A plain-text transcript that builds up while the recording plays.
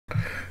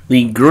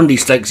The Grundy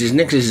Stakes is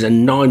next. This is a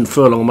 9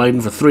 furlong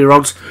maiden for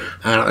 3-year-olds.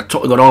 And at the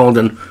top we've got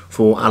Alden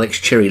for Alex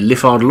Cherry.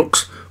 Liffard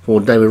Looks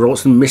for David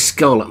Robertson. Miss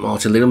Scarlet,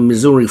 Martin Lidham.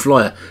 Missouri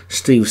Flyer,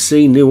 Steve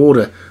C. New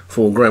Order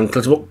for Graham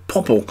Clutterbuck.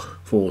 Popple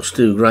for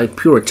Stu Gray.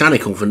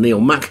 Puritanical for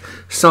Neil Mack.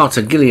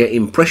 Sarta Gilia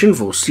Impression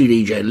for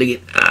CDJ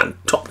Liggett. And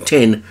Top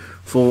 10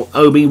 for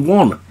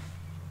Obi-Wan.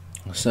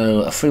 So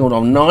a field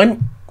of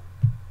 9.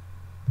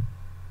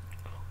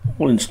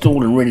 All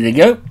installed and ready to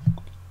go.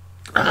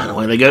 And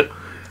away they go.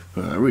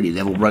 Really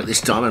level break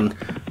this time, and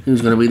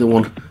who's going to be the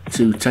one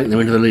to take them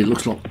into the lead?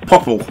 Looks like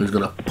Popple, who's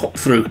going to pop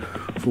through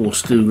for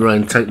Stu Gray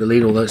and take the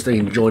lead, although it's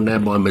being joined now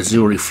by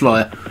Missouri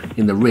Flyer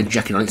in the red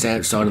jacket on its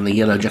outside and the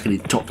yellow jacket in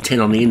top 10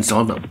 on the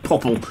inside, but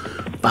Popple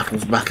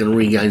battles back and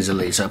regains the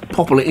lead. So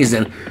Popple it is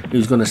then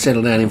who's going to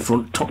settle down in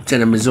front. Top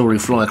 10 and Missouri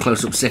Flyer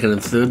close up second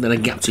and third, then a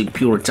gap to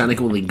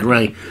Puritanical. The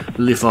grey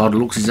Liffard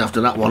Looks is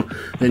after that one.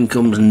 Then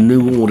comes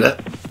New Order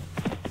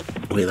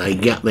with a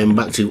gap then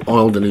back to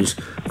Alden, who's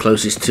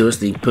closest to us.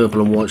 The purple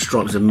and white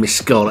stripes of Miss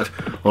Scarlet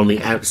on the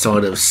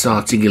outside of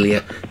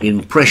Sartigilia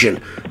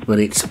Impression. But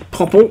it's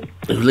Popple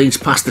who leads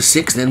past the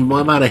 6th, then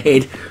by about a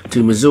head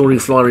to Missouri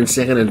Flyer in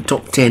second, and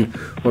top 10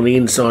 on the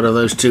inside of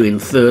those two in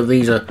third.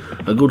 These are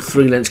a good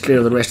 3 lengths clear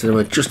of the rest of them,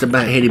 are just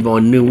about headed by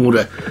New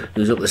Order,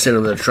 who's up the centre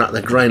of the track.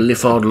 The grey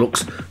Liffard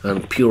Looks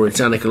and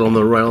Puritanical on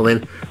the rail.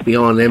 Then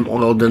behind them,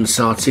 Alden,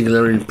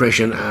 Sartigilia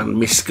Impression, and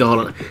Miss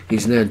Scarlet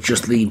is now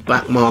just the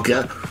back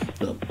marker.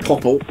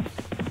 Popple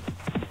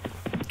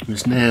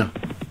is now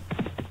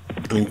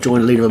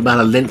enjoying the lead of about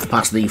a length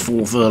past the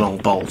 4 furlong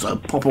pole. So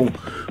Popple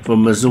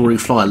from Missouri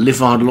Flyer.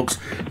 Liffard Looks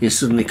is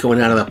suddenly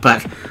coming out of the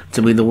pack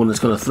to be the one that's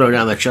going to throw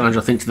down the challenge,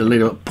 I think, to the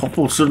leader. But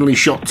Popple suddenly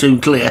shot too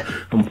clear,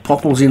 and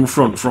Popple's in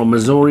front from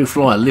Missouri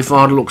Flyer.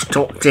 Liffard Looks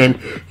top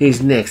 10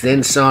 is next,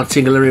 then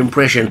Sartigilia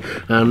Impression,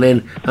 and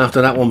then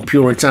after that one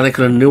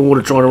Puritanical and New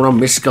Order trying to run.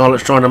 Miss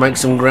Scarlet's trying to make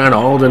some ground.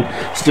 Alden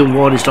still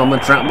widest on the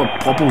track,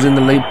 but Popple's in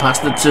the lead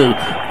past the 2.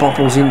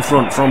 Popple's in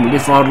front from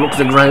Liffard Looks.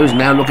 The grey who's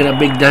now looking at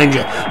big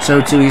danger, so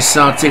too is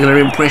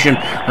Sartigilia Impression,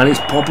 and it's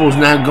Popple's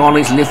now gone.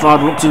 It's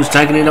Liffard Looks who's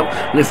taken it up.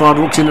 Liffard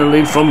Looks in the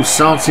lead from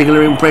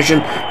Sartigilia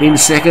Impression in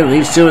second.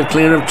 These two are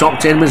clear of top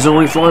 10.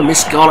 Missouri Flyer.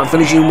 Miss Scarlet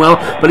finishing well,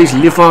 but it's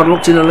Liffard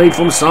Looks in the lead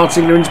from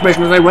Sartigilia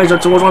Impression as they race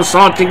up towards one.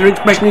 Sartigilia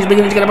Impression is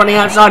beginning to get up on the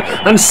outside,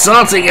 and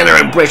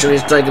Sartigilia Impression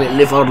is taking it.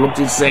 Liffard Looks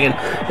in second,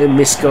 then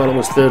Miss Scarlet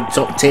was third,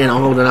 top 10.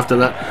 Alden after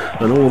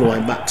that, and all the way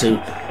back to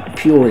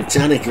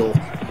Puritanical,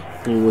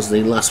 who was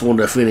the last one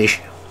to finish.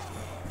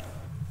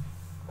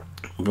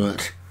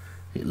 But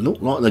it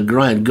looked like the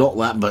grey had got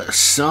that, but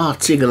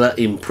Sartigilia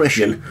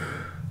Impression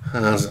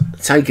has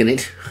taken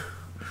it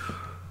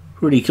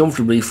pretty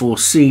comfortably for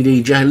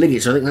CDJ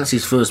Liggett. So I think that's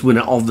his first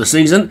winner of the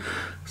season.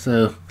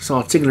 So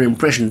Sartigilia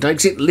Impression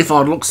takes it.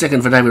 Liffard Looks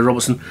second for David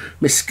Robertson.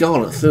 Miss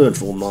Scarlet third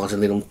for Martin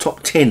Lidham.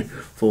 Top 10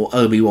 for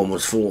Obi-Wan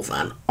was fourth,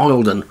 and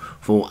Alden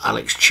for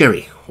Alex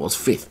Cherry was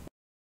fifth.